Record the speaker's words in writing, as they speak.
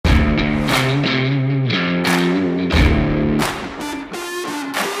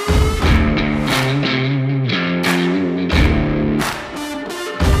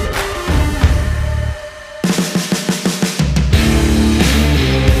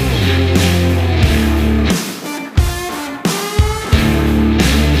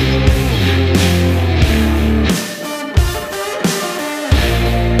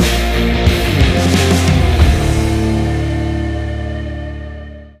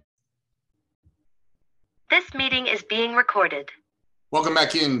This meeting is being recorded. Welcome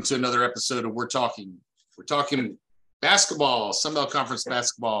back into another episode of We're Talking. We're talking basketball, Sun Belt Conference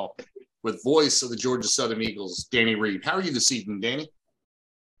basketball, with voice of the Georgia Southern Eagles, Danny Reed. How are you this evening, Danny?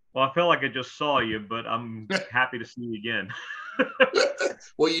 Well, I feel like I just saw you, but I'm happy to see you again.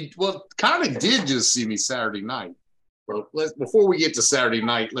 Well, kind of did just see me Saturday night. Well, before we get to Saturday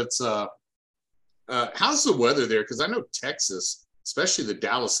night, let's how's the weather there? Because I know Texas, especially the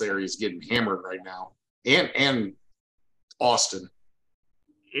Dallas area, is getting hammered right now, and Austin.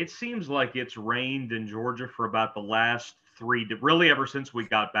 It seems like it's rained in Georgia for about the last really ever since we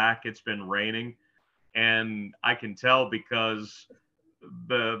got back. It's been raining, and I can tell because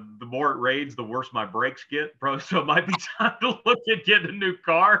the more it rains, the worse my brakes get, bro. So it might be time to look at getting a new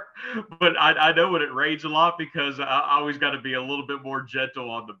car. But I know when it rains a lot because I always got to be a little bit more gentle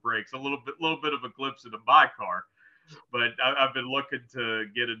on the brakes, a little bit of a glimpse into my car. But I've been looking to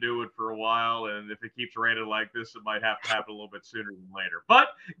get a new one for a while, and if it keeps raining like this, it might have to happen a little bit sooner than later. But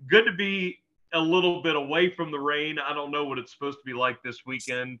good to be a little bit away from the rain. I don't know what it's supposed to be like this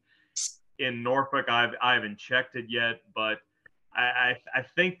weekend in Norfolk. I haven't checked it yet, but I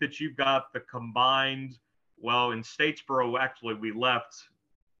think that you've got the combined, well, in Statesboro, actually, we left,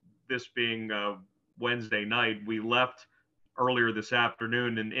 this being Wednesday night, we left earlier this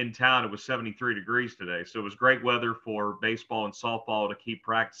afternoon, and in town it was 73 degrees today. So it was great weather for baseball and softball to keep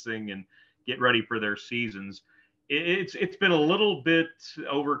practicing and get ready for their seasons. It's been a little bit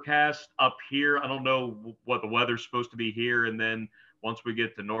overcast up here. I don't know what the weather's supposed to be here, and then once we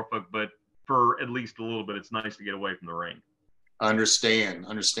get to Norfolk, but for at least a little bit, it's nice to get away from the rain. Understand.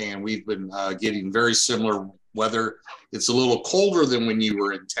 We've been getting very similar weather. It's a little colder than when you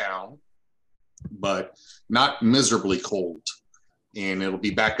were in town, but not miserably cold. And it'll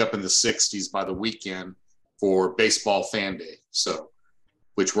be back up in the 60s by the weekend for Baseball Fan Day, so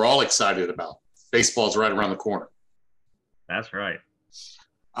which we're all excited about. Baseball's right around the corner. That's right.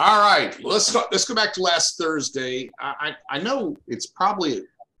 All right, let's go back to last Thursday. I know it's probably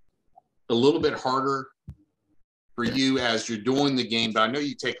a little bit harder for you as you're doing the game, but I know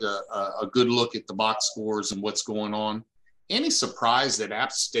you take a good look at the box scores and what's going on. Any surprise that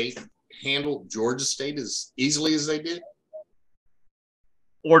App State handled Georgia State as easily as they did?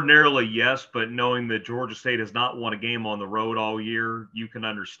 Ordinarily, yes, but knowing that Georgia State has not won a game on the road all year, you can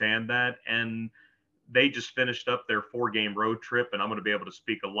understand that. And they just finished up their 4-game road trip, and I'm going to be able to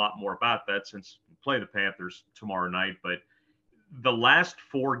speak a lot more about that since we play the Panthers tomorrow night. But the last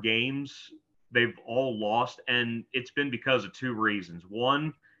 4 games, they've all lost, and it's been because of 2 reasons.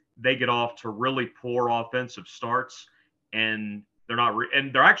 One, they get off to really poor offensive starts, and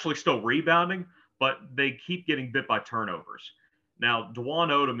they're actually still rebounding, but they keep getting bit by turnovers. Now, Dwan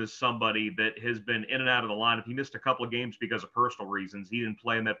Odom is somebody that has been in and out of the lineup. He missed a couple of games because of personal reasons. He didn't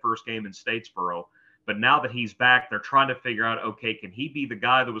play in that first game in Statesboro. But now that he's back, they're trying to figure out, okay, can he be the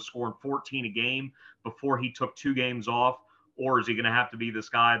guy that was scoring 14 a game before he took 2 games off? Or is he going to have to be this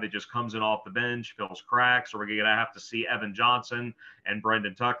guy that just comes in off the bench, fills cracks? Or are we going to have to see Evan Johnson and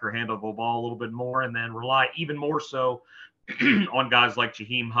Brendan Tucker handle the ball a little bit more and then rely even more so on guys like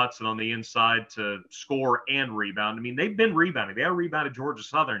Jaheim Hudson on the inside to score and rebound? I mean, they've been rebounding. They rebounded Georgia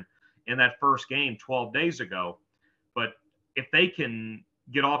Southern in that first game 12 days ago. But if they can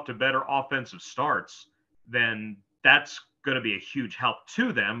get off to better offensive starts, then that's going to be a huge help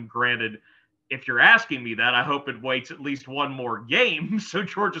to them. Granted, if you're asking me that, I hope it waits at least one more game so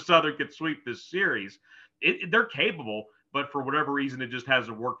Georgia Southern could sweep this series. They're capable, but for whatever reason, it just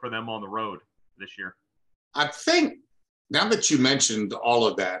hasn't worked for them on the road this year. I think now that you mentioned all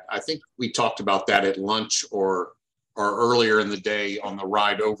of that, I think we talked about that at lunch or earlier in the day on the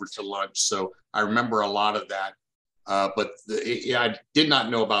ride over to lunch. So I remember a lot of that. But I did not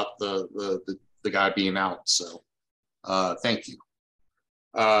know about the guy being out. So thank you.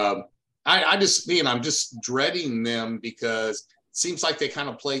 I'm just dreading them because it seems like they kind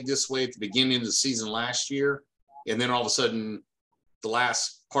of played this way at the beginning of the season last year. And then all of a sudden, the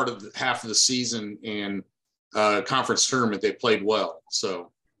last part of the half of the season and conference tournament, they played well.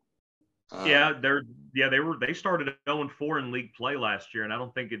 So they started 0-4 in league play last year, and I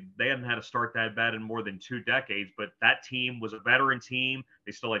don't think they hadn't had a start that bad in more than 2 decades. But that team was a veteran team.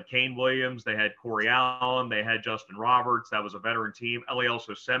 They still had Kane Williams, they had Corey Allen, they had Justin Roberts. That was a veteran team. Eliel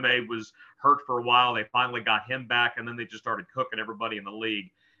Soseme was hurt for a while. They finally got him back, and then they just started cooking everybody in the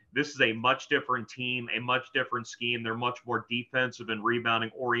league. This is a much different team, a much different scheme. They're much more defensive and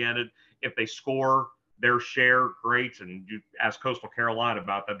rebounding oriented. If they score their share, great. And you ask Coastal Carolina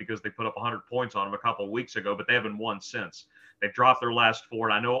about that because they put up 100 points on them a couple of weeks ago, but they haven't won since. They've dropped their last 4,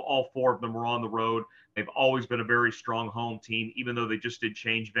 and I know all 4 of them were on the road. They've always been a very strong home team, even though they just did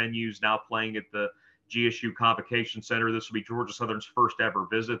change venues, now playing at the GSU Convocation Center. This will be Georgia Southern's first ever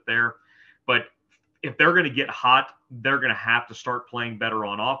visit there. But if they're going to get hot, they're going to have to start playing better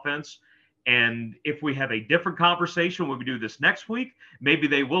on offense. And if we have a different conversation when we do this next week, maybe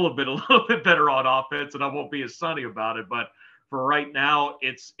they will have been a little bit better on offense, and I won't be as sunny about it. But for right now,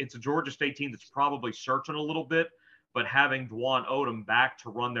 it's a Georgia State team that's probably searching a little bit, but having Dwan Odom back to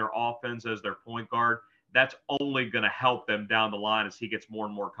run their offense as their point guard, that's only going to help them down the line as he gets more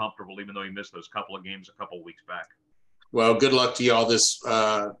and more comfortable, even though he missed those couple of games a couple of weeks back. Well, good luck to y'all this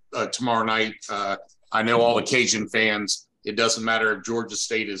tomorrow night. I know all the Cajun fans, it doesn't matter if Georgia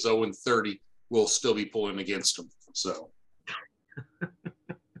State is 0-30, we'll still be pulling against them. So,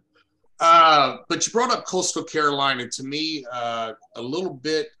 but you brought up Coastal Carolina. To me, a little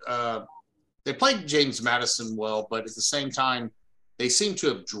bit, they played James Madison well, but at the same time, they seem to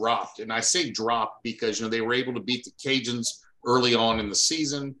have dropped. And I say dropped because, they were able to beat the Cajuns early on in the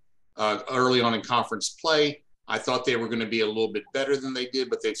season, early on in conference play. I thought they were going to be a little bit better than they did,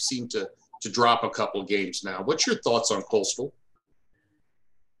 but they've seemed to drop a couple of games now. What's your thoughts on Coastal?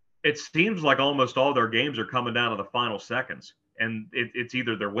 It seems like almost all their games are coming down to the final seconds. And it's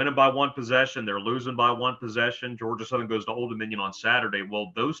either they're winning by one possession, they're losing by one possession. Georgia Southern goes to Old Dominion on Saturday.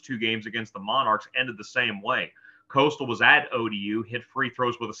 Well, those two games against the Monarchs ended the same way. Coastal was at ODU, hit free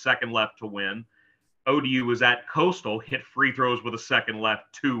throws with a second left to win. ODU was at Coastal, hit free throws with a second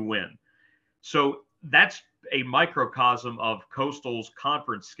left to win. So that's a microcosm of Coastal's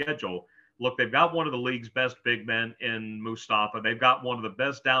conference schedule. Look, they've got one of the league's best big men in Mustafa. They've got one of the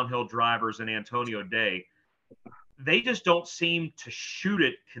best downhill drivers in Antonio Day. They just don't seem to shoot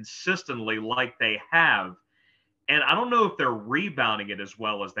it consistently like they have. And I don't know if they're rebounding it as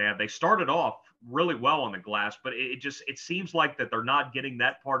well as they have. They started off really well on the glass, but it seems like that they're not getting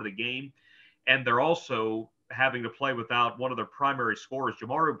that part of the game. And they're also having to play without one of their primary scorers.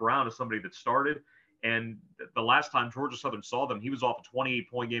 Jamaru Brown is somebody that started. And the last time Georgia Southern saw them, he was off a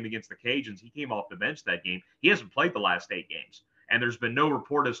 28-point game against the Cajuns. He came off the bench that game. He hasn't played the last 8 games. And there's been no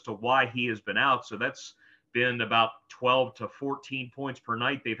report as to why he has been out. So that's been about 12 to 14 points per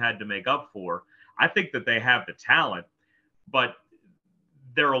night they've had to make up for. I think that they have the talent, but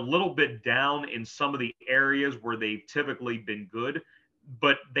they're a little bit down in some of the areas where they've typically been good,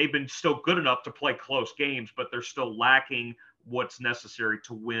 but they've been still good enough to play close games, but they're still lacking what's necessary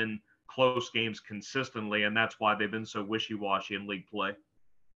to win close games consistently, and that's why they've been so wishy-washy in league play.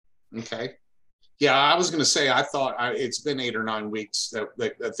 Okay. Yeah, I was going to say, I thought it's been 8 or 9 weeks that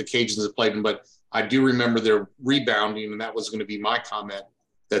the Cajuns have played them, but I do remember their rebounding, and that was going to be my comment,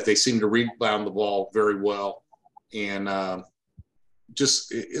 that they seem to rebound the ball very well. And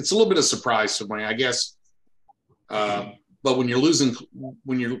just it's a little bit of surprise to me, I guess. But when you're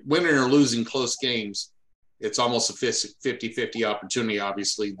winning or losing close games, it's almost a 50-50 opportunity,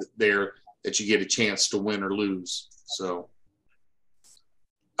 obviously, there that you get a chance to win or lose. So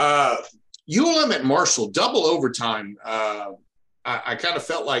ULM at Marshall, double overtime. I kind of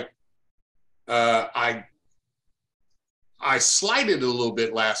felt like I slighted a little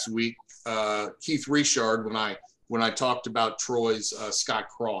bit last week, Keith Richard, when I talked about Troy's Scott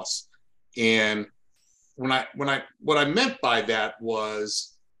Cross. And what I meant by that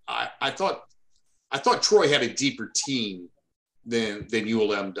was I thought Troy had a deeper team than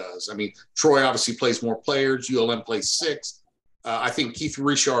ULM does. I mean, Troy obviously plays more players. ULM plays 6. I think Keith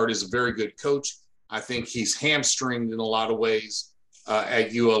Richard is a very good coach. I think he's hamstringed in a lot of ways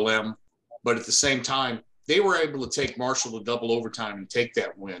at ULM. But at the same time, they were able to take Marshall to double overtime and take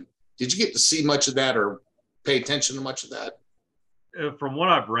that win. Did you get to see much of that or pay attention to much of that? From what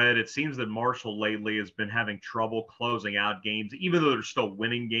I've read, it seems that Marshall lately has been having trouble closing out games. Even though they're still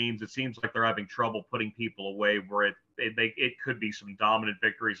winning games, it seems like they're having trouble putting people away where it could be some dominant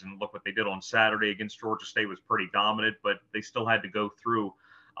victories. And look what they did on Saturday against Georgia State was pretty dominant, but they still had to go through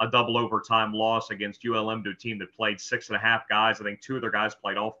a double overtime loss against ULM to a team that played 6.5 guys. I think 2 of their guys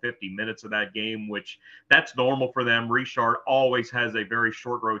played all 50 minutes of that game, which that's normal for them. Richard always has a very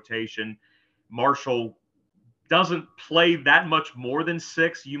short rotation. Marshall doesn't play that much more than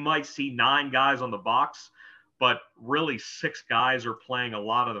 6. You might see 9 guys on the box, but really 6 guys are playing a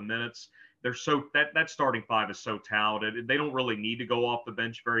lot of the minutes. They're so that starting 5 is so talented. They don't really need to go off the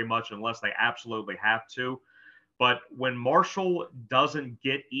bench very much unless they absolutely have to. But when Marshall doesn't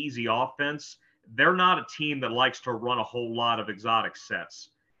get easy offense, they're not a team that likes to run a whole lot of exotic sets.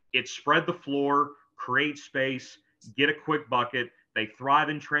 It's spread the floor, create space, get a quick bucket. They thrive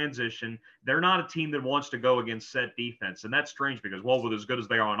in transition. They're not a team that wants to go against set defense. And that's strange because, well, with as good as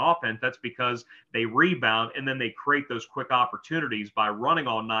they are on offense, that's because they rebound and then they create those quick opportunities by running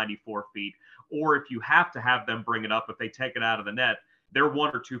on 94 feet. Or if you have to have them bring it up, if they take it out of the net, they're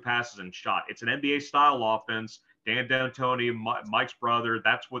 1 or 2 passes and shot. It's an NBA style offense. Dan D'Antoni, Mike's brother,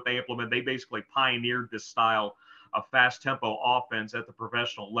 that's what they implement. They basically pioneered this style of fast tempo offense at the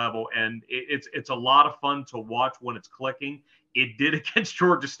professional level. And it's a lot of fun to watch when it's clicking. It did against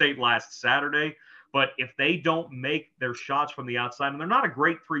Georgia State last Saturday. But if they don't make their shots from the outside, and they're not a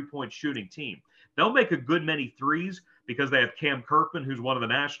great 3-point shooting team, they'll make a good many threes because they have Cam Kirkman, who's one of the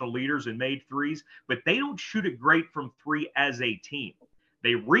national leaders in made threes, but they don't shoot it great from 3 as a team.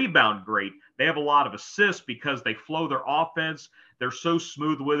 They rebound great. They have a lot of assists because they flow their offense. They're so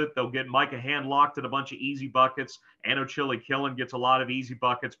smooth with it. They'll get Micah hand-locked at a bunch of easy buckets. Anochili Killen gets a lot of easy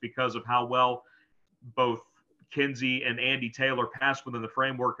buckets because of how well both Kinsey and Andy Taylor pass within the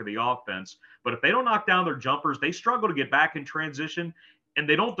framework of the offense. But if they don't knock down their jumpers, they struggle to get back in transition, and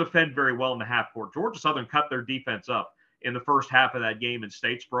they don't defend very well in the half court. Georgia Southern cut their defense up in the first half of that game in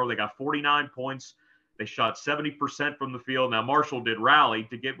Statesboro. They got 49 points. They shot 70% from the field. Now, Marshall did rally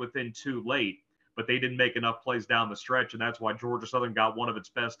to get within 2 late, but they didn't make enough plays down the stretch, and that's why Georgia Southern got one of its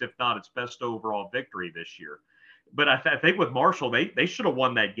best, if not its best overall victory this year. But I think with Marshall, they should have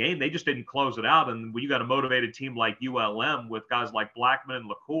won that game. They just didn't close it out. And when you got a motivated team like ULM with guys like Blackman and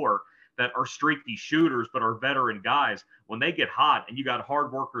LaCour that are streaky shooters but are veteran guys, when they get hot and you got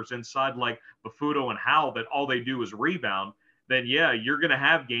hard workers inside like Bafuto and Howell that all they do is rebound, then, yeah, you're going to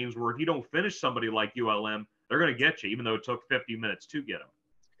have games where if you don't finish somebody like ULM, they're going to get you, even though it took 50 minutes to get them.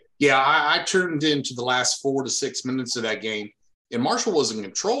 Yeah, I turned into the last 4 to 6 minutes of that game, and Marshall was in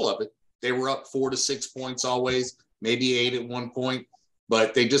control of it. They were up 4 to 6 points always, maybe 8 at one point,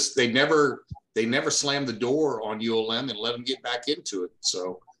 but they never slammed the door on ULM and let them get back into it.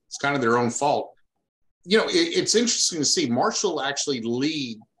 So it's kind of their own fault. You know, it's interesting to see Marshall actually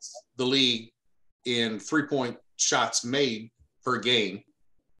leads the league in 3-point shots made per game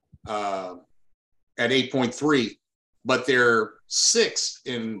at 8.3, but they're 6th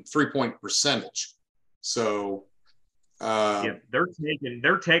in 3-point percentage. So yeah,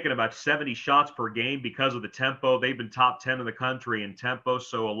 they're taking about 70 shots per game because of the tempo. They've been top 10 in the country in tempo,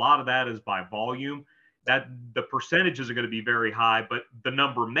 so a lot of that is by volume. That the percentages are going to be very high, but the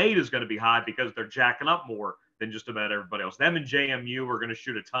number made is going to be high because they're jacking up more than just about everybody else. Them and JMU are going to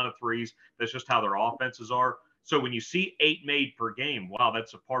shoot a ton of threes. That's just how their offenses are. So when you see 8 made per game, wow,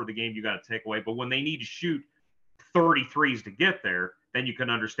 that's a part of the game you got to take away. But when they need to shoot 33s to get there, then you can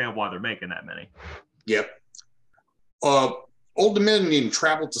understand why they're making that many. Yep. Old Dominion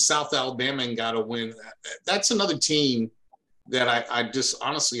traveled to South Alabama and got a win. That's another team that I just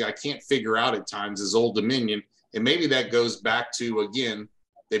honestly I can't figure out at times is Old Dominion. And maybe that goes back to, again,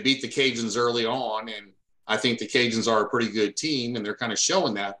 they beat the Cajuns early on, and I think the Cajuns are a pretty good team, and they're kind of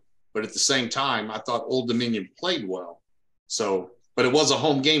showing that. But at the same time, I thought Old Dominion played well. So, but it was a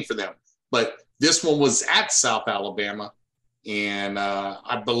home game for them. But this one was at South Alabama, and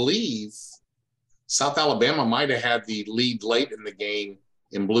I believe South Alabama might have had the lead late in the game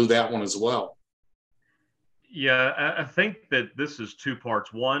and blew that one as well. Yeah, I think that this is 2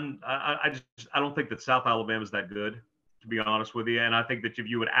 parts. One, I don't think that South Alabama is that good, to be honest with you. And I think that if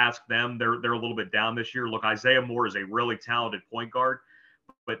you would ask them, they're a little bit down this year. Look, Isaiah Moore is a really talented point guard,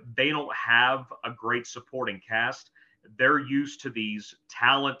 but they don't have a great supporting cast. They're used to these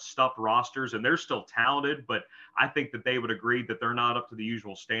talent-stuffed rosters, and they're still talented, but I think that they would agree that they're not up to the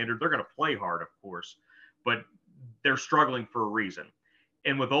usual standard. They're going to play hard, of course, but they're struggling for a reason.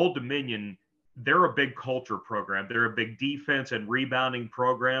 And with Old Dominion, they're a big culture program. They're a big defense and rebounding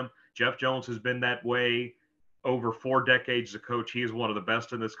program. Jeff Jones has been that way over 4 decades as a coach. He is one of the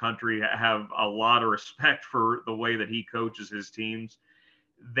best in this country. I have a lot of respect for the way that he coaches his teams.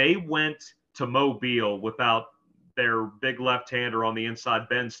 They went to Mobile without their big left-hander on the inside,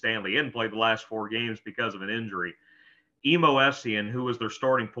 Ben Stanley. He hadn't played the last 4 games because of an injury. Emo Essien, who was their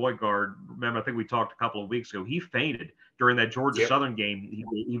starting point guard, remember, I think we talked a couple of weeks ago, he fainted during that Georgia Southern game.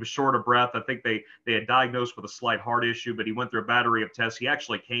 He was short of breath. I think they had diagnosed with a slight heart issue, but he went through a battery of tests. He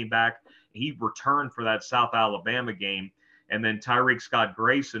actually came back. He returned for that South Alabama game. And then Tyreek Scott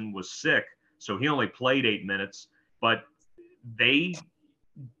Grayson was sick, so he only played 8 minutes. But they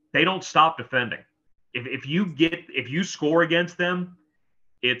don't stop defending. If you score against them,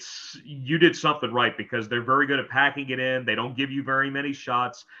 you did something right, because they're very good at packing it in. They don't give you very many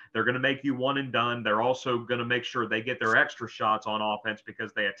shots. They're going to make you one and done. They're also going to make sure they get their extra shots on offense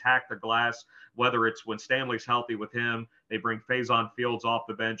because they attack the glass, whether it's when Stanley's healthy with him. They bring Faison Fields off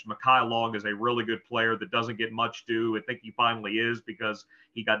the bench. Mekhi Long is a really good player that doesn't get much due. I think he finally is because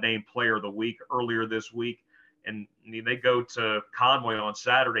he got named Player of the Week earlier this week. And they go to Conway on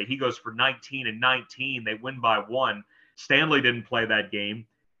Saturday. He goes for 19 and 19. They win by 1. Stanley didn't play that game.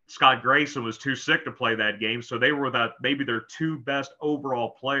 Scott Grayson was too sick to play that game, so they were without maybe their two best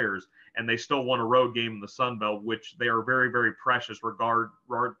overall players, and they still won a road game in the Sun Belt, which they are very, very precious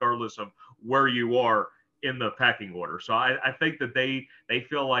regardless of where you are in the pecking order. So I think that they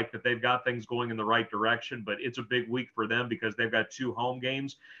feel like that they've got things going in the right direction, but it's a big week for them because they've got two home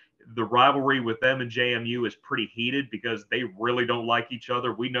games. The rivalry with them and JMU is pretty heated because they really don't like each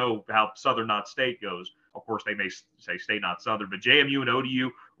other. We know how Southern not State goes. Of course, they may say State not Southern, but JMU and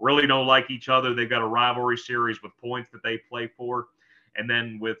ODU really don't like each other. They've got a rivalry series with points that they play for. And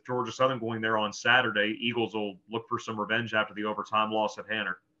then with Georgia Southern going there on Saturday, Eagles will look for some revenge after the overtime loss at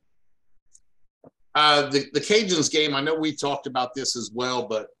Hanner. The Cajuns game, I know we talked about this as well,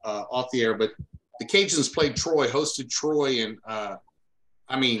 but off the air, but the Cajuns played Troy, hosted Troy, and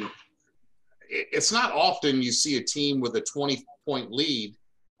I mean, it's not often you see a team with a 20-point lead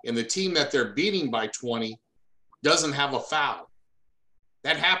and the team that they're beating by 20 doesn't have a foul.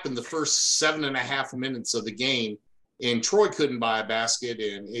 That happened the first 7.5 minutes of the game, and Troy couldn't buy a basket,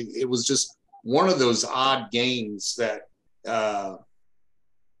 and it was just one of those odd games that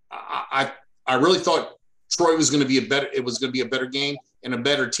I really thought Troy was going to be a better game and a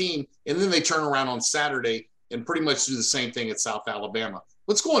better team, and then they turn around on Saturday and pretty much do the same thing at South Alabama.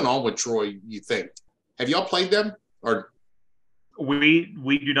 What's going on with Troy, you think? Have y'all played them? Or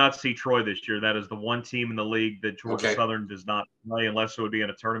we do not see Troy this year. That is the one team in the league that Georgia Southern does not play unless it would be in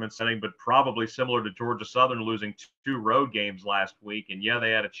a tournament setting, but probably similar to Georgia Southern losing 2 road games last week. And yeah,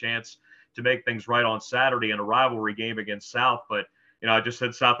 they had a chance to make things right on Saturday in a rivalry game against South. But, I just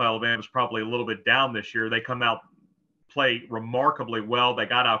said South Alabama is probably a little bit down this year. They come out, play remarkably well. They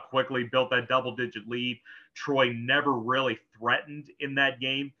got out quickly, built that double-digit lead. Troy never really threatened in that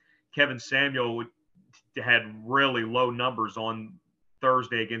game. Kevin Samuel had really low numbers on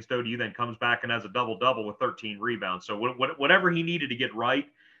Thursday against ODU, then comes back and has a double-double with 13 rebounds. So whatever he needed to get right,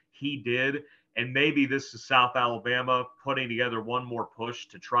 he did. And maybe this is South Alabama putting together one more push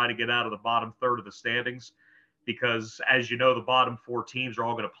to try to get out of the bottom third of the standings because, as you know, the bottom 4 teams are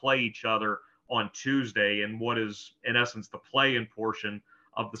all going to play each other on Tuesday in what is, in essence, the play-in portion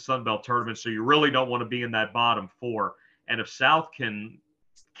of the Sun Belt tournament. So you really don't want to be in that bottom 4. And if South can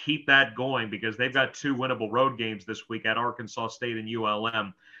keep that going because they've got 2 winnable road games this week at Arkansas State and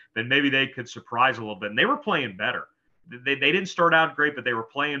ULM, then maybe they could surprise a little bit. And they were playing better. They didn't start out great, but they were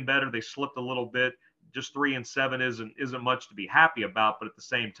playing better. They slipped a little bit. Just 3-7 isn't much to be happy about. But at the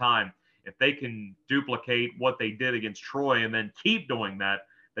same time, if they can duplicate what they did against Troy and then keep doing that,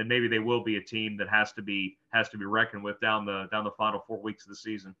 then maybe they will be a team that has to be reckoned with down the final 4 weeks of the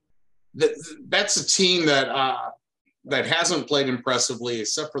season. That's a team that hasn't played impressively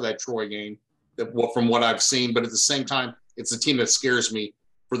except for that Troy game, from what I've seen. But at the same time, it's a team that scares me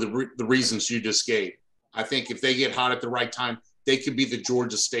for the reasons you just gave. I think if they get hot at the right time, they could be the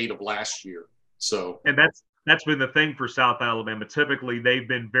Georgia State of last year. So, and that's been the thing for South Alabama. Typically, they've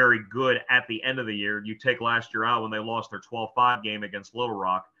been very good at the end of the year. You take last year out when they lost their 12-5 game against Little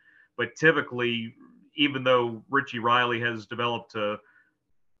Rock. But typically, even though Richie Riley has developed a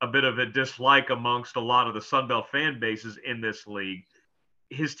bit of a dislike amongst a lot of the Sun Belt fan bases in this league,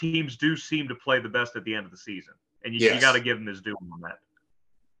 his teams do seem to play the best at the end of the season. And you got to give him his due on that.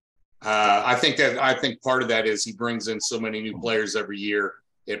 I think part of that is he brings in so many new players every year.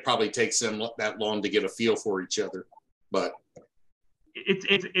 It probably takes them that long to get a feel for each other. But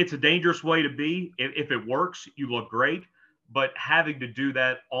it's a dangerous way to be. If it works, you look great. But having to do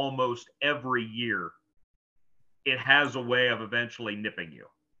that almost every year, it has a way of eventually nipping you.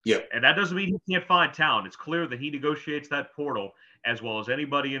 Yeah. And that doesn't mean he can't find talent. It's clear that he negotiates that portal as well as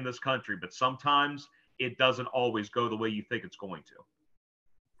anybody in this country. But sometimes it doesn't always go the way you think it's going to.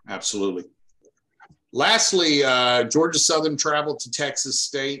 Absolutely. Lastly, Georgia Southern traveled to Texas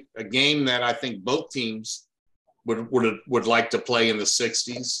State, a game that I think both teams would like to play in the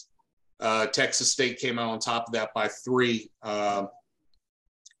 60s. Texas State came out on top of that by 3. I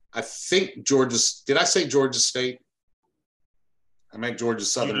think did I say Georgia State? I meant Georgia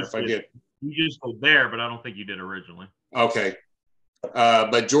Southern if I did. You just go there, but I don't think you did originally. Okay.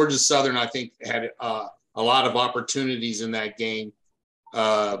 But Georgia Southern, I think, had a lot of opportunities in that game.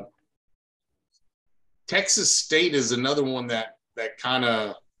 Texas State is another one that kind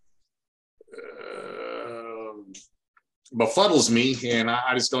of befuddles me, and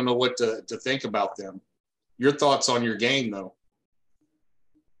I just don't know what to think about them. Your thoughts on your game, though?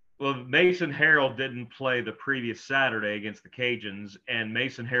 Well, Mason Harrell didn't play the previous Saturday against the Cajuns, and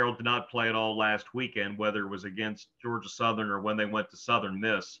Mason Harrell did not play at all last weekend, whether it was against Georgia Southern or when they went to Southern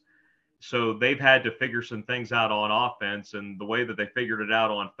Miss. So they've had to figure some things out on offense, and the way that they figured it out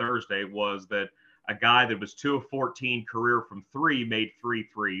on Thursday was that A guy that was 2 of 14 career from three made 3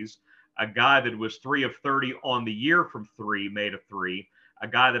 threes. A guy that was 3 of 30 on the year from three made a three. A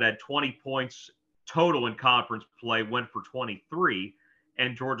guy that had 20 points total in conference play went for 23,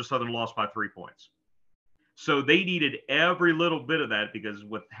 and Georgia Southern lost by 3 points. So they needed every little bit of that, because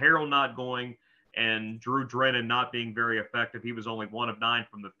with Harrell not going and Drew Drennan not being very effective, he was only 1 of 9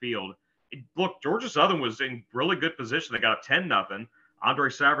 from the field. Look, Georgia Southern was in really good position. They got up 10-0. Andre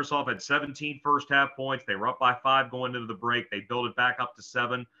Savrasov had 17 first half points. They were up by 5 going into the break. They built it back up to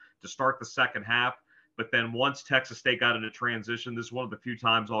 7 to start the second half. But then once Texas State got into transition, this is one of the few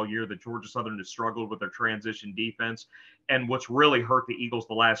times all year that Georgia Southern has struggled with their transition defense. And what's really hurt the Eagles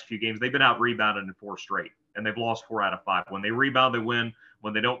the last few games, they've been out-rebounded in 4 straight, and they've lost 4 out of 5. When they rebound, they win.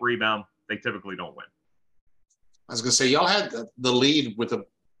 When they don't rebound, they typically don't win. I was going to say, y'all had the lead with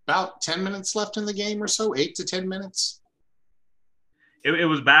about 10 minutes left in the game or so, 8 to 10 minutes. It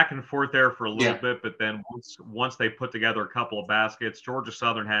was back and forth there for a little bit, but then once they put together a couple of baskets, Georgia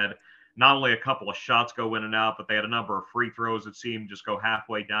Southern had not only a couple of shots go in and out, but they had a number of free throws that seemed just go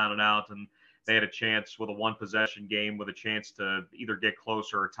halfway down and out, and they had a chance with a 1-possession game with a chance to either get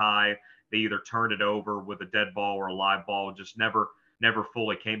closer or tie. They either turned it over with a dead ball or a live ball, just never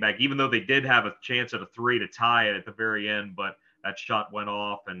fully came back, even though they did have a chance at a 3 to tie it at the very end, but that shot went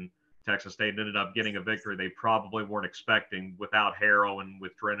off, and Texas State ended up getting a victory they probably weren't expecting without Harrell and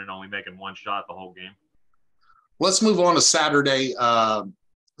with Drennan only making 1 shot the whole game. Let's move on to Saturday.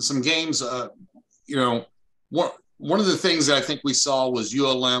 Some games, one of the things that I think we saw was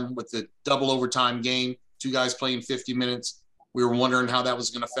ULM with the double overtime game, 2 guys playing 50 minutes. We were wondering how that was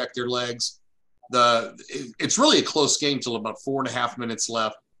going to affect their legs. It's really a close game till about 4.5 minutes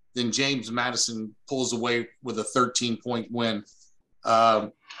left. Then James Madison pulls away with a 13-point win.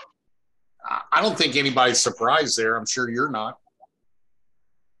 I don't think anybody's surprised there. I'm sure you're not.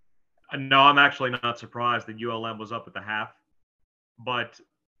 No, I'm actually not surprised that ULM was up at the half, but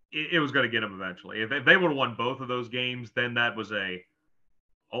it was going to get them eventually. If they would have won both of those games, then that was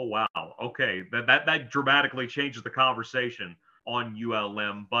oh wow, okay, that dramatically changes the conversation on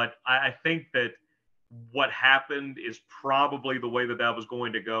ULM. But I think that what happened is probably the way that was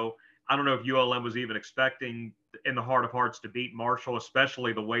going to go. I don't know if ULM was even expecting, in the heart of hearts, to beat Marshall,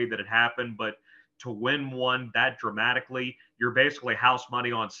 especially the way that it happened. But to win one that dramatically, you're basically house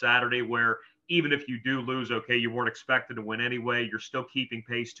money on Saturday, where even if you do lose, okay, you weren't expected to win anyway. You're still keeping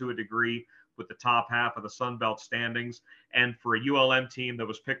pace to a degree with the top half of the Sun Belt standings. And for a ULM team that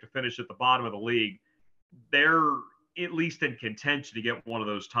was picked to finish at the bottom of the league, they're at least in contention to get one of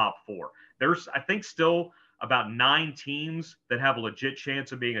those top 4. There's, I think, still about 9 teams that have a legit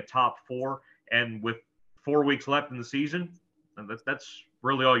chance of being a top 4. And with 4 weeks left in the season, and that's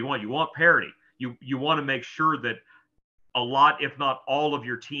really all you want. You want parity. You want to make sure that a lot, if not all, of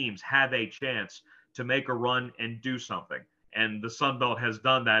your teams have a chance to make a run and do something. And the Sun Belt has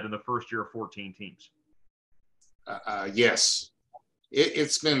done that in the first year of 14 teams. Yes.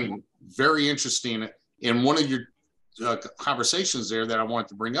 It's been very interesting. And one of your conversations there that I wanted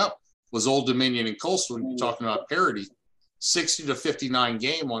to bring up was Old Dominion and Coastal. You're talking about parity, 60-59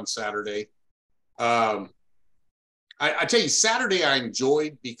 game on Saturday. I tell you, Saturday I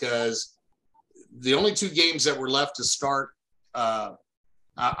enjoyed because the only 2 games that were left to start, I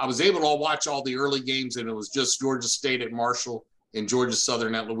was able to watch all the early games, and it was just Georgia State at Marshall and Georgia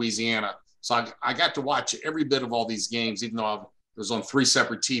Southern at Louisiana. So I got to watch every bit of all these games, even though it was on 3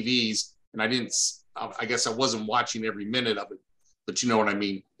 separate TVs, and I guess I wasn't watching every minute of it, but you know what I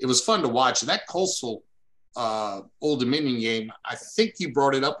mean? It was fun to watch. And that Coastal Old Dominion game, I think you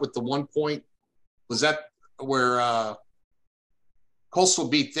brought it up with the 1 point. Was that where Coastal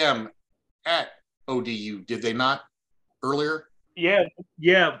beat them at ODU? Did they not earlier? Yeah.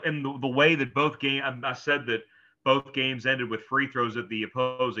 And the way that both games, I said that both games ended with free throws at the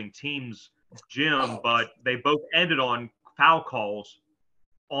opposing team's gym, but they both ended on foul calls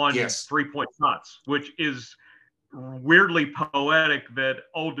on 3-point shots, which is weirdly poetic that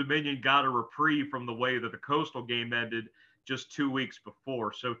Old Dominion got a reprieve from the way that the Coastal game ended just 2 weeks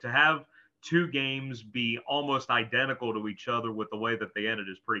before. So to have 2 games be almost identical to each other with the way that they ended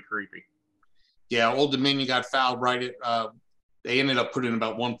is pretty creepy. Yeah, Old Dominion got fouled right at they ended up putting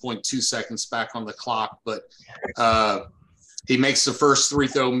about 1.2 seconds back on the clock, but he makes the first free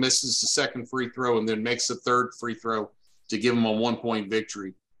throw, misses the second free throw, and then makes the third free throw to give him a 1-point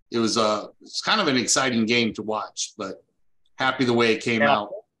victory. It was it's kind of an exciting game to watch, but happy the way it came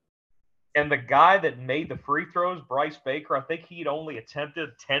out. And the guy that made the free throws, Bryce Baker, I think he'd only attempted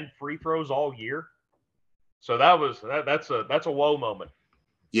 10 free throws all year. So that's a whoa moment.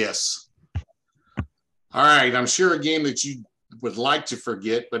 Yes. All right. I'm sure a game that you would like to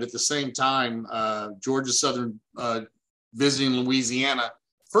forget, but at the same time, Georgia Southern visiting Louisiana.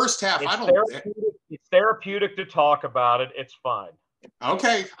 First half, It's therapeutic to talk about it. It's fine.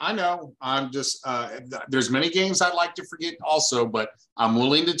 Okay, I know. I'm just there's many games I'd like to forget also, but I'm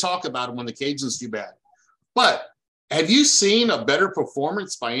willing to talk about them when the Cajuns do bad. But have you seen a better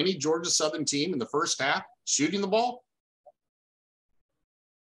performance by any Georgia Southern team in the first half shooting the ball?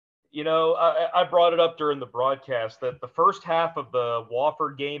 You know, I brought it up during the broadcast that the first half of the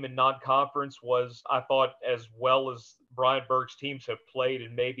Wofford game in non-conference was, I thought, as well as Brian Burke's teams have played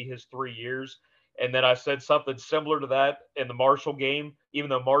in maybe his 3 years. And then I said something similar to that in the Marshall game, even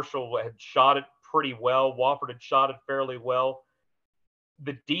though Marshall had shot it pretty well. Wofford had shot it fairly well.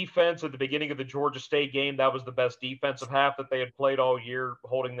 The defense at the beginning of the Georgia State game, that was the best defensive half that they had played all year,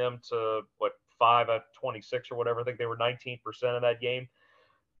 holding them to, 5 out of 26 or whatever. I think they were 19% in that game.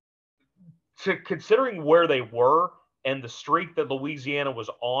 Considering where they were and the streak that Louisiana was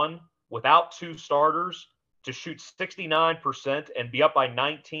on without two starters to shoot 69% and be up by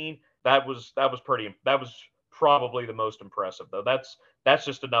 19, that was probably the most impressive, though. That's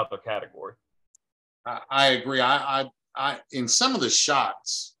just another category. I agree. I in some of the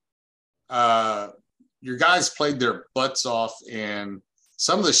shots, your guys played their butts off, and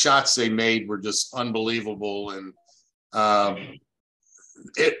some of the shots they made were just unbelievable. And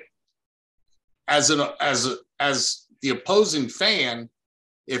it as the opposing fan,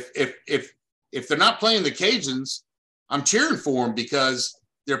 if they're not playing the Cajuns, I'm cheering for them because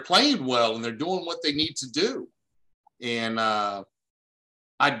they're playing well and they're doing what they need to do. And I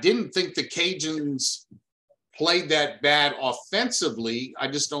didn't think the Cajuns played that bad offensively. I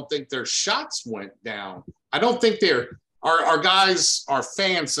just don't think their shots went down. I don't think our guys, our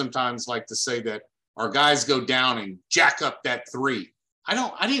fans sometimes like to say that our guys go down and jack up that three.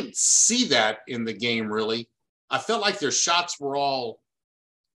 I didn't see that in the game, really. I felt like their shots were all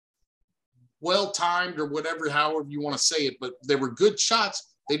well-timed or whatever, however you want to say it, but they were good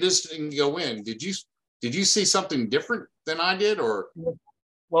shots. They just didn't go in. Did you see something different than I did, or?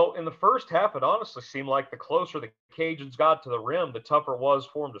 Well, in the first half, it honestly seemed like the closer the Cajuns got to the rim, the tougher it was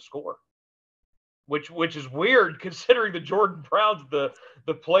for them to score, which is weird considering that Jordan Brown's the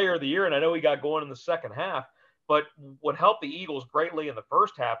player of the year, and I know he got going in the second half. But what helped the Eagles greatly in the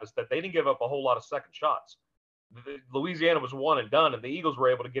first half is that they didn't give up a whole lot of second shots. Louisiana was one and done, and the Eagles were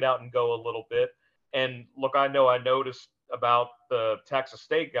able to get out and go a little bit. And look, I noticed about the Texas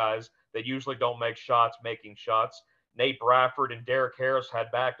State guys that usually don't make shots, making shots. Nate Bradford and Derek Harris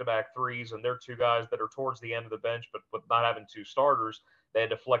had back-to-back threes, and they're two guys that are towards the end of the bench, but with not having two starters, they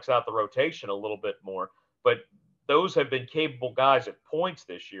had to flex out the rotation a little bit more. But those have been capable guys at points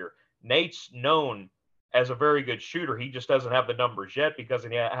this year. Nate's known as a very good shooter. He just doesn't have the numbers yet because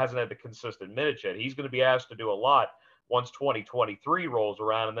he hasn't had the consistent minutes yet. He's going to be asked to do a lot once 2023 rolls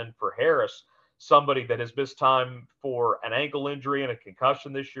around. And then for Harris, somebody that has missed time for an ankle injury and a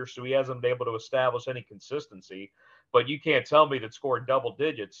concussion this year, so he hasn't been able to establish any consistency. But you can't tell me that scoring double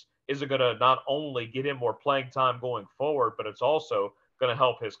digits isn't going to not only get him more playing time going forward, but it's also going to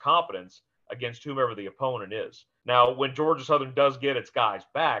help his confidence against whomever the opponent is. Now, when Georgia Southern does get its guys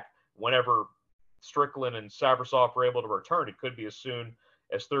back, whenever Strickland and Savrasov are able to return, it could be as soon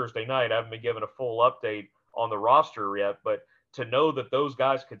as Thursday night. I haven't been given a full update on the roster yet, but to know that those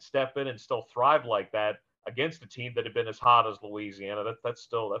guys could step in and still thrive like that against a team that had been as hot as Louisiana, that's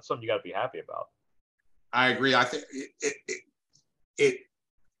something you got to be happy about. I agree. I think it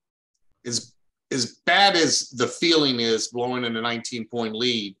is as bad as the feeling is blowing in a 19-point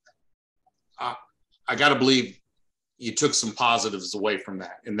lead. I got to believe you took some positives away from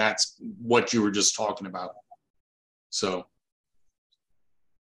that, and that's what you were just talking about. So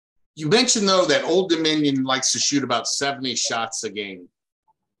you mentioned, though, that Old Dominion likes to shoot about 70 shots a game.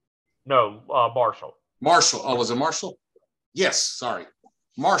 No, Marshall. Marshall. Oh, was it Marshall? Yes, sorry.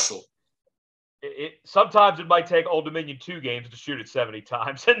 Marshall. Sometimes it might take Old Dominion 2 games to shoot it 70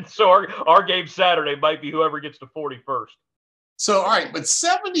 times. And so our game Saturday might be whoever gets to 40 first. So, all right, but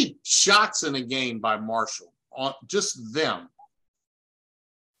 70 shots in a game by Marshall, just them.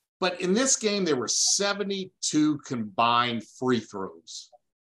 But in this game, there were 72 combined free throws.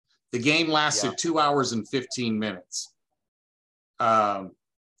 The game lasted 2 hours and 15 minutes. And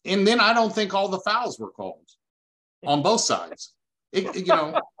then I don't think all the fouls were called on both sides. This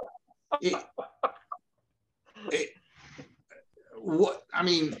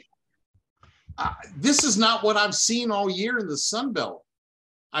is not what I've seen all year in the Sun Belt.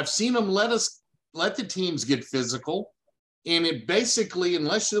 I've seen them let the teams get physical, and it basically,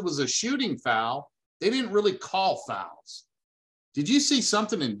 unless it was a shooting foul, they didn't really call fouls. Did you see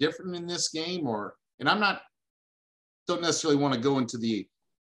something different in this game, and I'm not don't necessarily want to go into the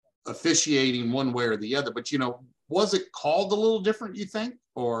officiating one way or the other, but was it called a little different, you think?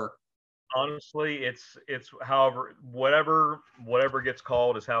 Or honestly, it's however whatever gets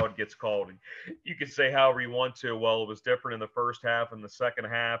called is how it gets called. And you can say however you want to. Well, it was different in the first half and the second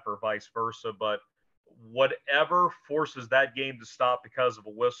half, or vice versa. But whatever forces that game to stop because of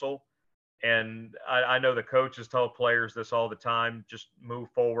a whistle. And I know the coaches tell players this all the time: just move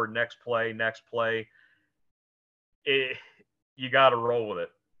forward, next play, next play. You got to roll with it.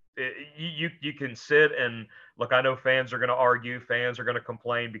 You can sit and look. I know fans are going to argue, fans are going to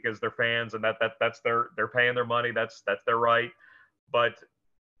complain because they're fans, and that's they're paying their money. That's their right. But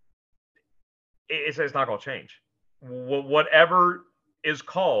it's not going to change. Whatever is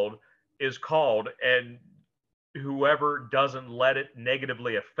called, and whoever doesn't let it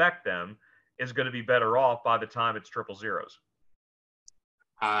negatively affect them is going to be better off by the time it's 0-0.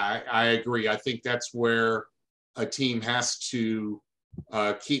 I agree. I think that's where a team has to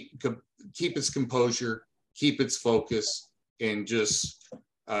keep its composure, keep its focus, and just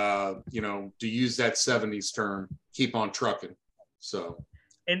to use that 70s term, keep on trucking. So,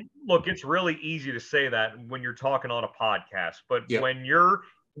 and look, it's really easy to say that when you're talking on a podcast, but when you're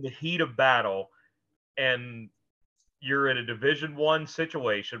in the heat of battle and you're in a Division I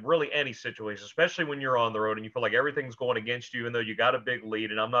situation, really any situation, especially when you're on the road and you feel like everything's going against you, even though you got a big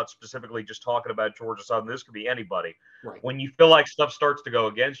lead. And I'm not specifically just talking about Georgia Southern. This could be anybody. Right. When you feel like stuff starts to go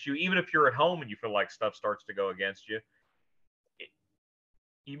against you, even if you're at home and you feel like stuff starts to go against you,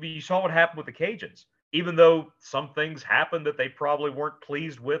 you saw what happened with the Cajuns. Even though some things happened that they probably weren't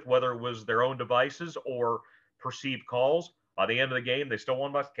pleased with, whether it was their own devices or perceived calls, by the end of the game, Cajuns still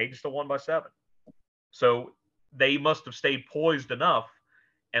won by 7. So they must have stayed poised enough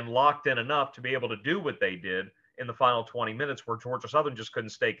and locked in enough to be able to do what they did in the final 20 minutes, where Georgia Southern just couldn't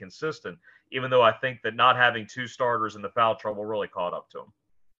stay consistent, even though I think that not having 2 starters in the foul trouble really caught up to them.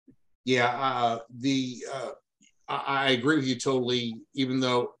 Yeah, I agree with you totally, even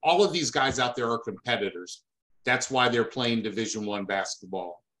though all of these guys out there are competitors. That's why they're playing Division I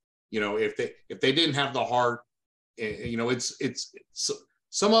basketball. If they didn't have the heart,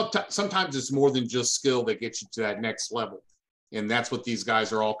 sometimes it's more than just skill that gets you to that next level. And that's what these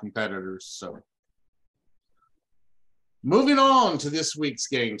guys are, all competitors. So moving on to this week's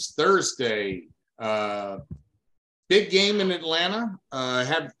games. Thursday, big game in Atlanta.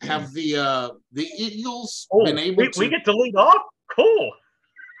 Have the Eagles been able to? We get to lead off? Cool.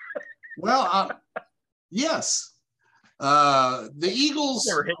 Well, yes. The Eagles.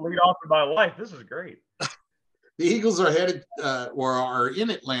 I've never hit lead off in my life. This is great. The Eagles are headed or are in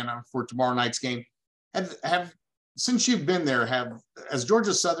Atlanta for tomorrow night's game. Have since you've been there, has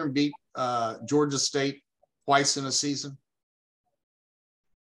Georgia Southern beat Georgia State twice in a season?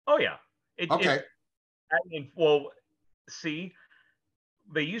 Oh yeah. Okay. See,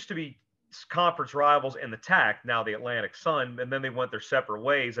 they used to be conference rivals in the TAC, now the Atlantic Sun, and then they went their separate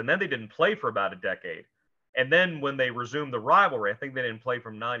ways, and then they didn't play for about a decade. And then when they resumed the rivalry, I think they didn't play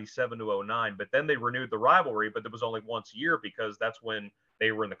from 97 to 09, but then they renewed the rivalry, but it was only once a year because that's when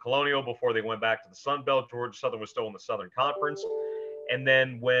they were in the Colonial before they went back to the Sun Belt. Georgia Southern was still in the Southern Conference. And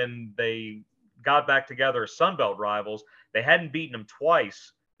then when they got back together as Sun Belt rivals, they hadn't beaten them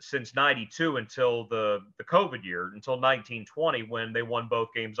twice since 92 until the COVID year, until 1920, when they won both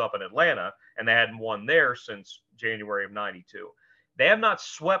games up in Atlanta, and they hadn't won there since January of 92. They have not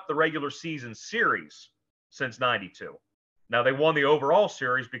swept the regular season series since 92. Now, they won the overall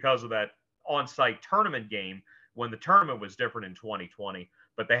series because of that on-site tournament game when the tournament was different in 2020,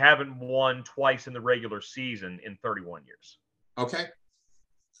 but they haven't won twice in the regular season in 31 years. Okay.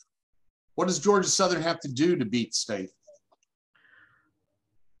 What does Georgia Southern have to do to beat State?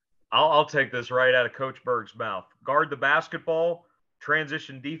 I'll take this right out of Coach Berg's mouth. Guard the basketball,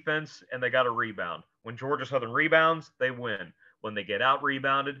 transition defense, and they got to rebound. When Georgia Southern rebounds, they win. When they get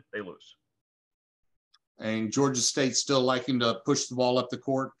out-rebounded, they lose. And Georgia State still liking to push the ball up the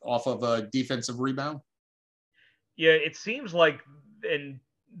court off of a defensive rebound? Yeah, it seems like, and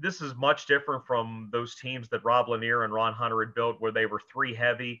this is much different from those teams that Rob Lanier and Ron Hunter had built, where they were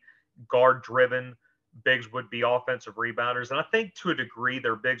 3-heavy, guard-driven. Bigs would be offensive rebounders. And I think to a degree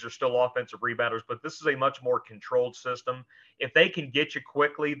their bigs are still offensive rebounders, but this is a much more controlled system. If they can get you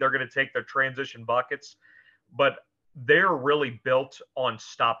quickly, they're going to take their transition buckets, but they're really built on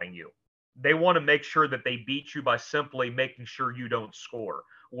stopping you. They want to make sure that they beat you by simply making sure you don't score.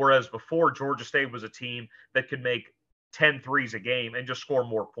 Whereas before, Georgia State was a team that could make 10 threes a game and just score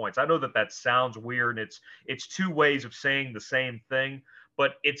more points. I know that sounds weird, and it's two ways of saying the same thing,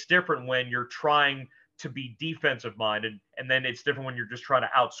 but it's different when you're trying to be defensive minded, and then it's different when you're just trying to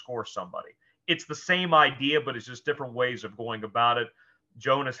outscore somebody. it's the same idea, but it's just different ways of going about it.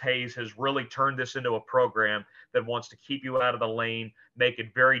 Jonas Hayes has really turned this into a program that wants to keep you out of the lane, make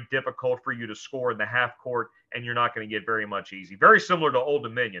it very difficult for you to score in the half court, and you're not going to get very much easy. Very similar to Old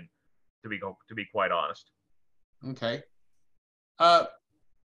Dominion, to be quite honest. Okay.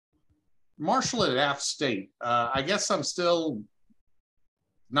 Marshall at App State. I guess I'm still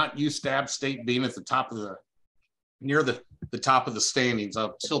not used to App State being at the top of near the top of the standings. I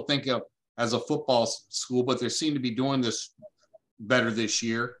still think of as a football school, but they seem to be doing this better this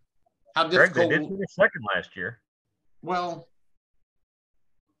year. How difficult? Greg, they did finish second last year. Well,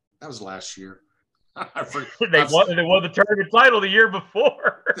 that was last year. They won the tournament title the year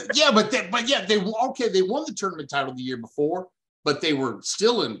before. They won the tournament title the year before, but they were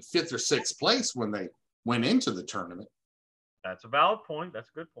still in 5th or 6th place when they went into the tournament. That's a valid point. That's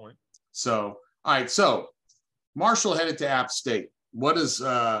a good point. So, all right. So, Marshall headed to App State. What does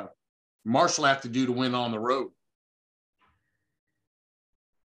Marshall have to do to win on the road?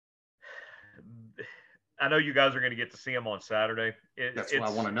 I know you guys are going to get to see them on Saturday. That's what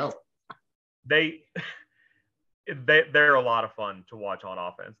I want to know. They're a lot of fun to watch on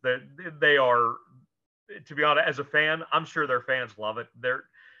offense. They are, to be honest, as a fan, I'm sure their fans love it.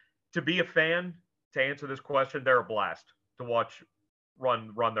 To be a fan, to answer this question, they're a blast to watch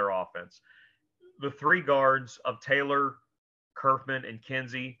run their offense. The 3 guards of Taylor, Kerfman, and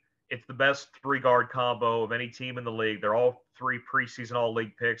Kinsey, it's the best 3-guard combo of any team in the league. They're all 3 preseason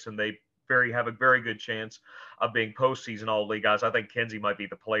all-league picks, and they have a very good chance of being postseason all-league guys. I think Kinsey might be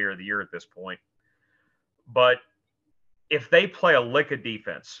the player of the year at this point. But if they play a lick of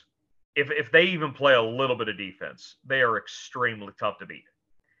defense, if they even play a little bit of defense, they are extremely tough to beat.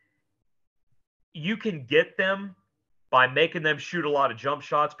 You can get them by making them shoot a lot of jump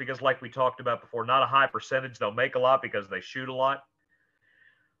shots because, like we talked about before, not a high percentage. They'll make a lot because they shoot a lot.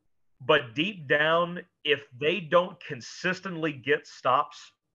 But deep down, if they don't consistently get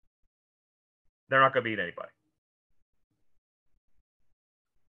stops, they're not going to beat anybody.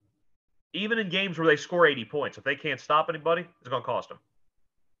 Even in games where they score 80 points, if they can't stop anybody, it's going to cost them.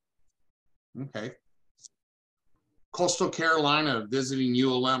 Okay. Coastal Carolina visiting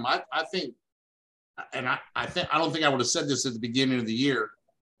ULM. I think, and I don't think I would have said this at the beginning of the year,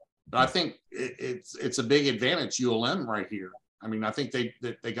 but I think it's a big advantage ULM right here. I mean, I think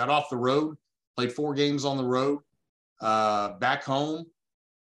they got off the road, played 4 games on the road, back home.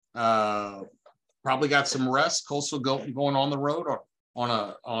 Probably got some rest. Coastal going on the road or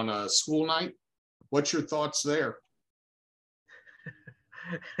on a school night. What's your thoughts there?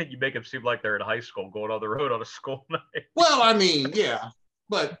 You make them seem like they're in high school going on the road on a school night. Well, I mean, yeah,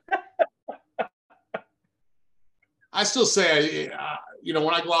 but I still say,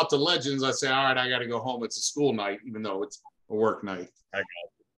 when I go out to Legends, I say, all right, I got to go home. It's a school night, even though it's a work night. I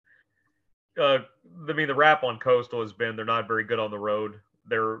got it. I mean, the rap on Coastal has been they're not very good on the road.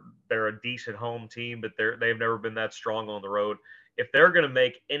 They're a decent home team, but they've never been that strong on the road. If they're going to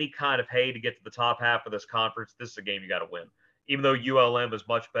make any kind of hay to get to the top half of this conference, this is a game you got to win. Even though ULM is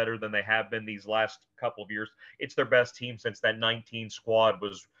much better than they have been these last couple of years, it's their best team since that 19 squad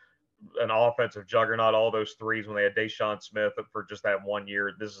was an offensive juggernaut. All those threes when they had Deshaun Smith for just that 1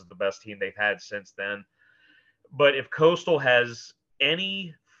 year. This is the best team they've had since then. But if Coastal has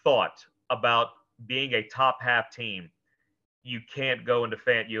any thought about being a top half team, you can't go into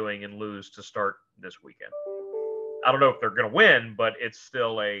Fant Ewing and lose to start this weekend. I don't know if they're going to win, but it's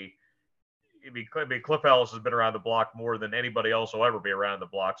still Cliff Ellis has been around the block more than anybody else will ever be around the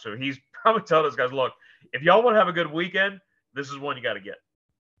block. So he's probably telling those guys, look, if y'all want to have a good weekend, this is one you got to get.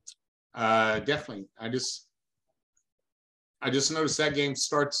 Definitely. I just noticed that game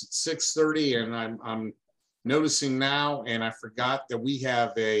starts at 6:30, and I'm noticing now, and I forgot that we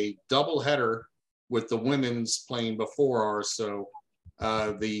have a doubleheader with the women's playing before ours. So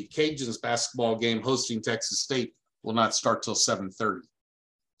the Cajuns basketball game hosting Texas State will not start till 7:30.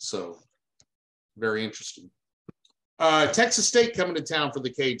 So very interesting. Texas State coming to town for the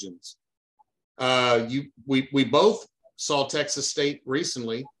Cajuns. We both saw Texas State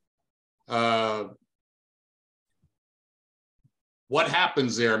recently. What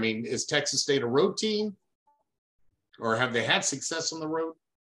happens there? I mean, is Texas State a road team, or have they had success on the road?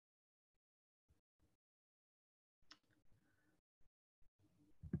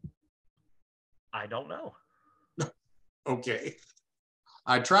 I don't know. Okay.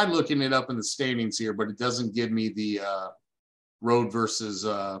 I tried looking it up in the standings here, but it doesn't give me the road versus.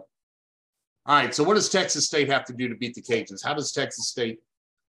 All right. So what does Texas State have to do to beat the Cajuns? How does Texas State?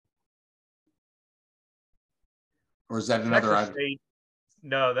 Or is that another item?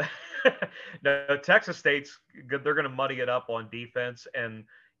 No, Texas State's good. They're going to muddy it up on defense. And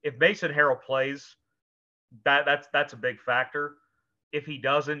if Mason Harrell plays, that's a big factor. If he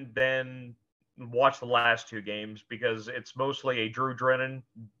doesn't, then watch the last two games because it's mostly a Drew Drennan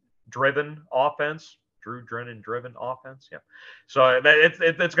driven offense. Drew Drennan driven offense. Yeah. So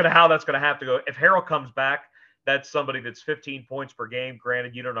it's going to how that's going to have to go. If Harrell comes back, that's somebody that's 15 points per game.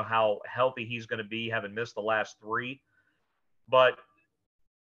 Granted, you don't know how healthy he's going to be, having missed the last three, but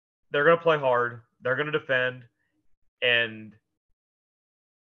they're going to play hard. They're going to defend, and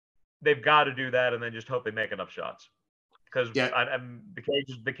they've got to do that, and then just hope they make enough shots. Because the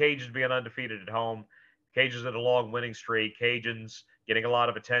Cajuns being undefeated at home, Cajuns at a long winning streak, Cajuns getting a lot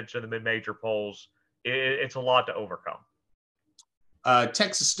of attention in the mid-major polls. It's a lot to overcome.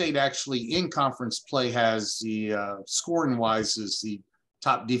 Texas State actually in conference play has the scoring wise is the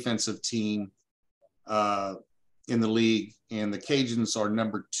top defensive team in the league, and the Cajuns are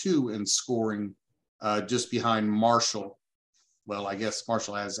number 2 in scoring, just behind Marshall. Well, I guess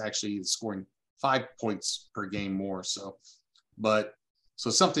Marshall has actually scoring 5 points per game more. So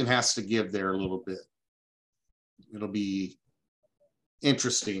something has to give there a little bit. It'll be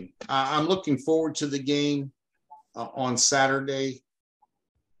interesting. I'm looking forward to the game on Saturday.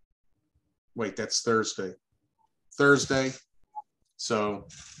 Wait, that's Thursday. So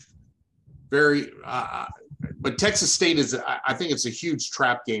but Texas State I think it's a huge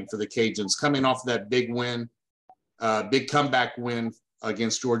trap game for the Cajuns coming off of that big win, big comeback win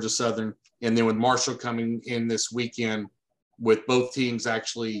against Georgia Southern. And then with Marshall coming in this weekend with both teams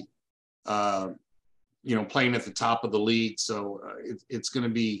actually, playing at the top of the league. So it's going to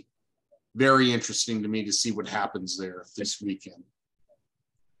be very interesting to me to see what happens there this weekend,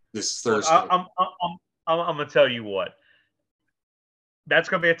 this Thursday. I'm going to tell you what. That's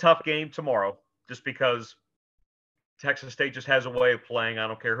going to be a tough game tomorrow just because Texas State just has a way of playing. I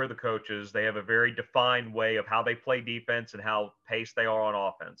don't care who the coach is. They have a very defined way of how they play defense and how paced they are on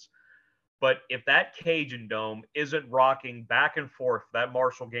offense. But if that Cajun Dome isn't rocking back and forth that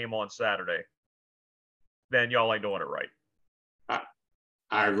Marshall game on Saturday, then y'all ain't doing it right.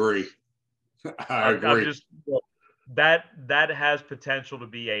 I agree. I agree. That has potential to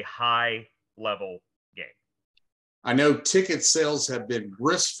be a high level game. I know ticket sales have been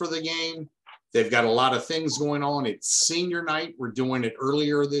brisk for the game. They've got a lot of things going on. It's senior night. We're doing it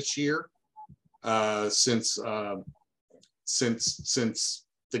earlier this year, since the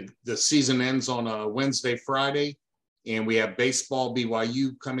season ends on a Wednesday, Friday, and we have baseball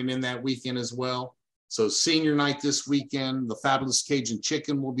BYU coming in that weekend as well. So senior night this weekend, the Fabulous Cajun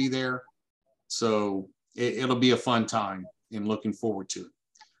Chicken will be there. So it'll be a fun time and looking forward to it.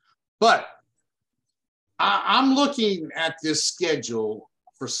 But I'm looking at this schedule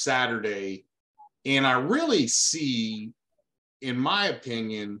for Saturday, and I really see, in my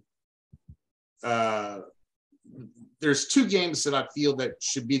opinion, there's 2 games that I feel that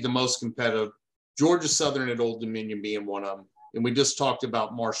should be the most competitive. Georgia Southern at Old Dominion being one of them. And we just talked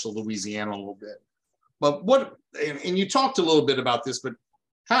about Marshall, Louisiana a little bit. But and you talked a little bit about this, but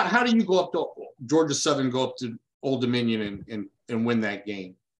how do you go up to Georgia Southern, go up to Old Dominion and win that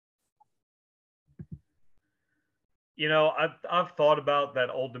game? I've thought about that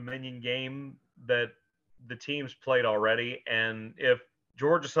Old Dominion game that the teams played already. And if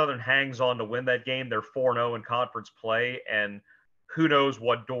Georgia Southern hangs on to win that game, they're 4-0 in conference play, and who knows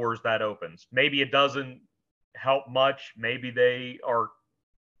what doors that opens. Maybe it doesn't help much. Maybe they're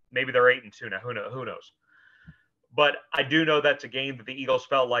 8-2 now. Who knows? But I do know that's a game that the Eagles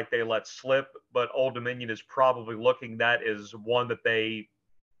felt like they let slip, but Old Dominion is probably looking that as one that they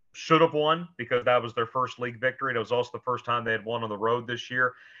should have won because that was their first league victory. It was also the first time they had won on the road this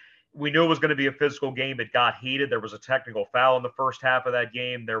year. We knew it was going to be a physical game. It got heated. There was a technical foul in the first half of that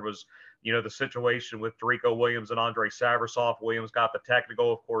game. There was, the situation with Derico Williams and Andre Saversoff. Williams got the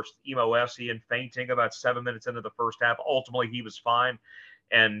technical. Of course, Emo Essien fainting about 7 minutes into the first half. Ultimately, he was fine.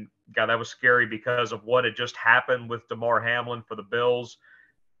 And, God, that was scary because of what had just happened with DeMar Hamlin for the Bills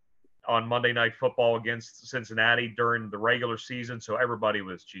on Monday Night Football against Cincinnati during the regular season. So everybody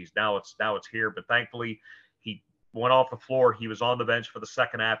was, geez, now it's here. But thankfully, he went off the floor. He was on the bench for the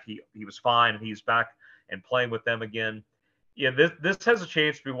second half. He was fine, and he's back and playing with them again. Yeah, this has a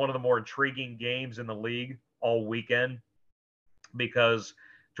chance to be one of the more intriguing games in the league all weekend because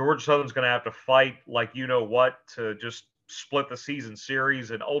Georgia Southern's going to have to fight like you know what to just split the season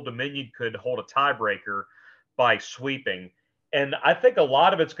series, and Old Dominion could hold a tiebreaker by sweeping. And I think a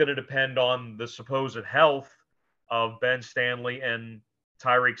lot of it's going to depend on the supposed health of Ben Stanley and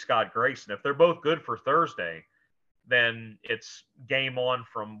Tyreek Scott Grayson. If they're both good for Thursday, then it's game on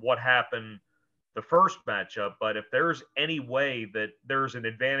from what happened the first matchup. But if there's any way that there's an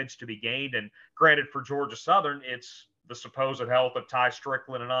advantage to be gained, and granted for Georgia Southern, it's the supposed health of Ty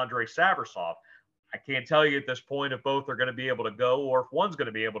Strickland and Andre Saversov. I can't tell you at this point if both are going to be able to go or if one's going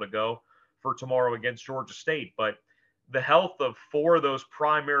to be able to go for tomorrow against Georgia State. But the health of four of those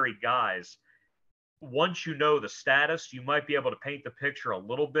primary guys, once you know the status, you might be able to paint the picture a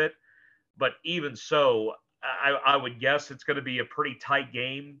little bit. But even so, I would guess it's going to be a pretty tight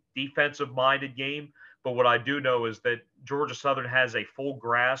game, defensive-minded game. But what I do know is that Georgia Southern has a full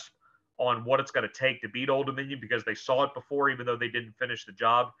grasp on what it's going to take to beat Old Dominion because they saw it before, even though they didn't finish the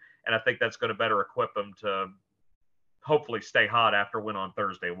job. And I think that's going to better equip them to hopefully stay hot after a win on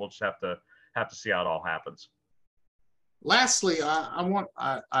Thursday. We'll just have to see how it all happens. Lastly,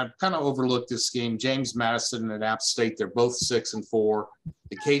 I've kind of overlooked this game. James Madison and App State, they're both 6-4.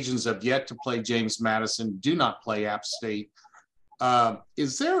 The Cajuns have yet to play James Madison, do not play App State.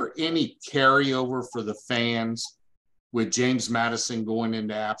 Is there any carryover for the fans with James Madison going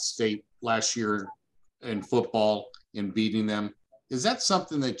into App State last year in football and beating them? Is that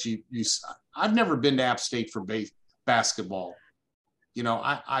something that you I've never been to App State for basketball. You know,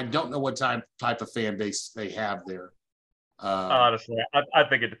 I don't know what type of fan base they have there. Honestly, I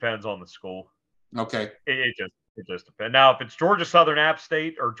think it depends on the school. Okay. It just depends. Now, if it's Georgia Southern App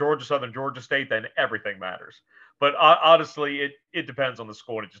State or Georgia Southern Georgia State, then everything matters. But honestly, it depends on the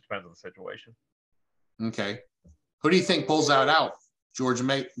school and it just depends on the situation. Okay. Who do you think pulls that out?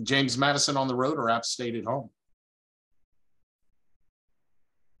 James Madison on the road or App State at home?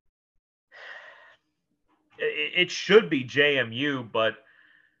 It should be JMU, but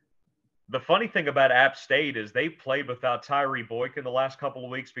the funny thing about App State is they played without Tyree Boykin the last couple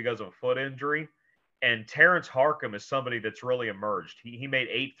of weeks because of a foot injury. And Terrence Harkham is somebody that's really emerged. He made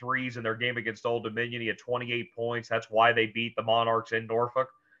 8 threes in their game against Old Dominion. He had 28 points. That's why they beat the Monarchs in Norfolk.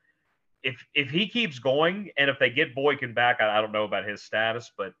 If he keeps going, and if they get Boykin back, I don't know about his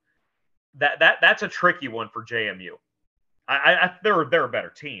status, but that's a tricky one for JMU. They're a better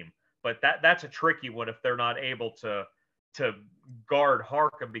team, but that's a tricky one if they're not able to guard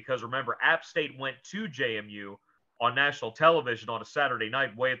Harkham, because remember, App State went to JMU on national television on a Saturday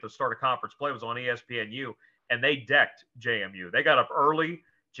night, way at the start of conference play, was on ESPNU, and they decked JMU. They got up early.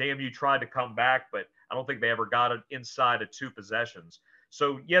 JMU tried to come back, but I don't think they ever got it inside of 2 possessions.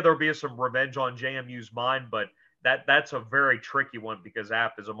 So, yeah, there'll be some revenge on JMU's mind, but that's a very tricky one because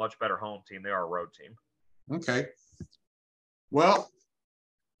App is a much better home team. They are a road team. Okay. Well,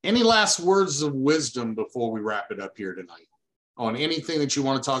 any last words of wisdom before we wrap it up here tonight on anything that you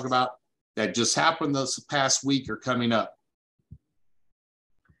want to talk about that just happened this past week or coming up?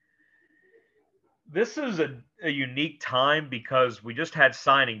 This is a unique time because we just had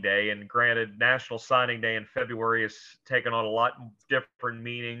signing day, and granted, National Signing Day in February has taken on a lot different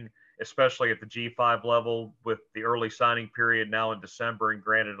meaning, especially at the G5 level with the early signing period now in December. And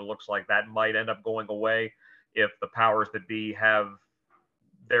granted, it looks like that might end up going away if the powers that be have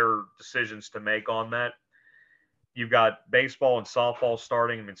their decisions to make on that. You've got baseball and softball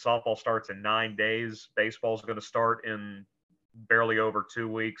starting. I mean, softball starts in 9 days. Baseball is going to start in barely over 2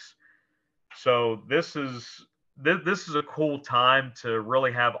 weeks. So this is a cool time to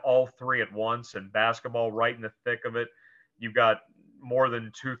really have all 3 at once, and basketball right in the thick of it. You've got more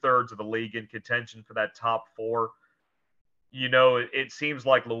than 2/3 of the league in contention for that top 4. You know, it seems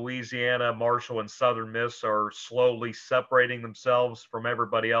like Louisiana, Marshall, and Southern Miss are slowly separating themselves from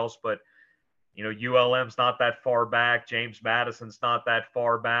everybody else, but you know, ULM's not that far back. James Madison's not that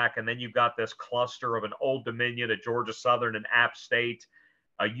far back. And then you've got this cluster of an Old Dominion, a Georgia Southern, and App State,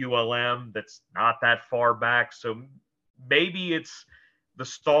 a ULM that's not that far back. So maybe it's the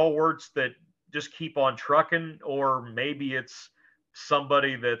stalwarts that just keep on trucking, or maybe it's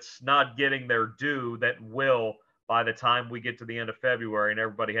somebody that's not getting their due that will by the time we get to the end of February and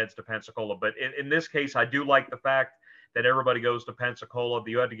everybody heads to Pensacola. But in this case, I do like the fact that everybody goes to Pensacola.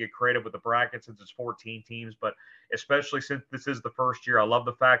 You had to get creative with the bracket since it's 14 teams, but especially since this is the first year, I love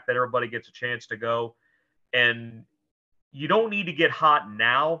the fact that everybody gets a chance to go. And you don't need to get hot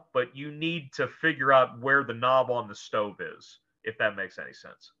now, but you need to figure out where the knob on the stove is, if that makes any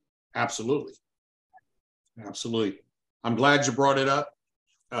sense. Absolutely. Absolutely. I'm glad you brought it up.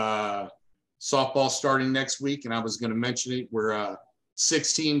 Softball starting next week, and I was going to mention it. We're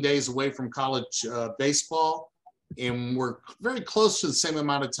 16 days away from college baseball. And we're very close to the same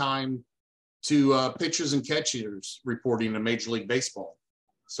amount of time to pitchers and catchers reporting to Major League Baseball.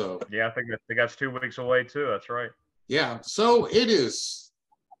 So yeah, I think that's 2 weeks away too. That's right. Yeah. So it is,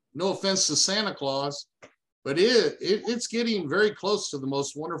 no offense to Santa Claus, but it's getting very close to the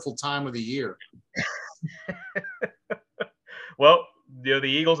most wonderful time of the year. Well, you know, the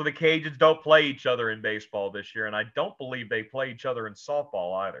Eagles and the Cajuns don't play each other in baseball this year, and I don't believe they play each other in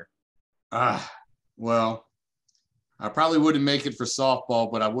softball either. Well, I probably wouldn't make it for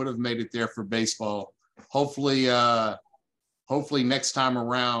softball, but I would have made it there for baseball. Hopefully next time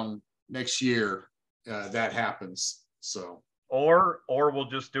around next year that happens. So. Or we'll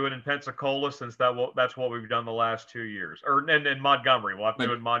just do it in Pensacola since that's what we've done the last 2 years. Or in Montgomery. We'll have to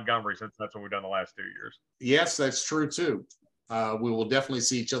do it in Montgomery since that's what we've done the last 2 years. Yes, that's true too. We will definitely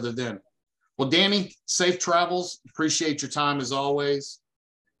see each other then. Well, Danny, safe travels. Appreciate your time as always.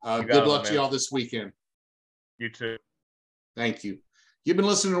 Good luck to y'all this weekend. You too. Thank you. You've been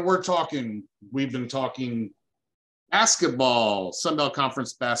listening to We're Talking. We've been talking basketball, Sun Belt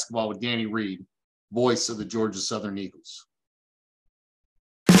Conference basketball with Danny Reed, voice of the Georgia Southern Eagles.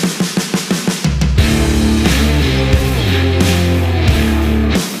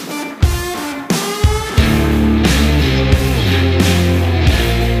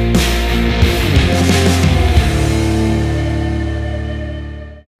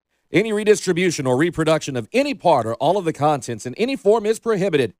 Any redistribution or reproduction of any part or all of the contents in any form is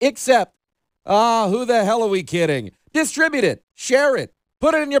prohibited, except, who the hell are we kidding? Distribute it, share it,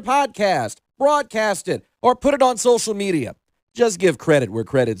 put it in your podcast, broadcast it, or put it on social media. Just give credit where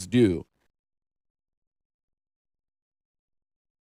credit's due.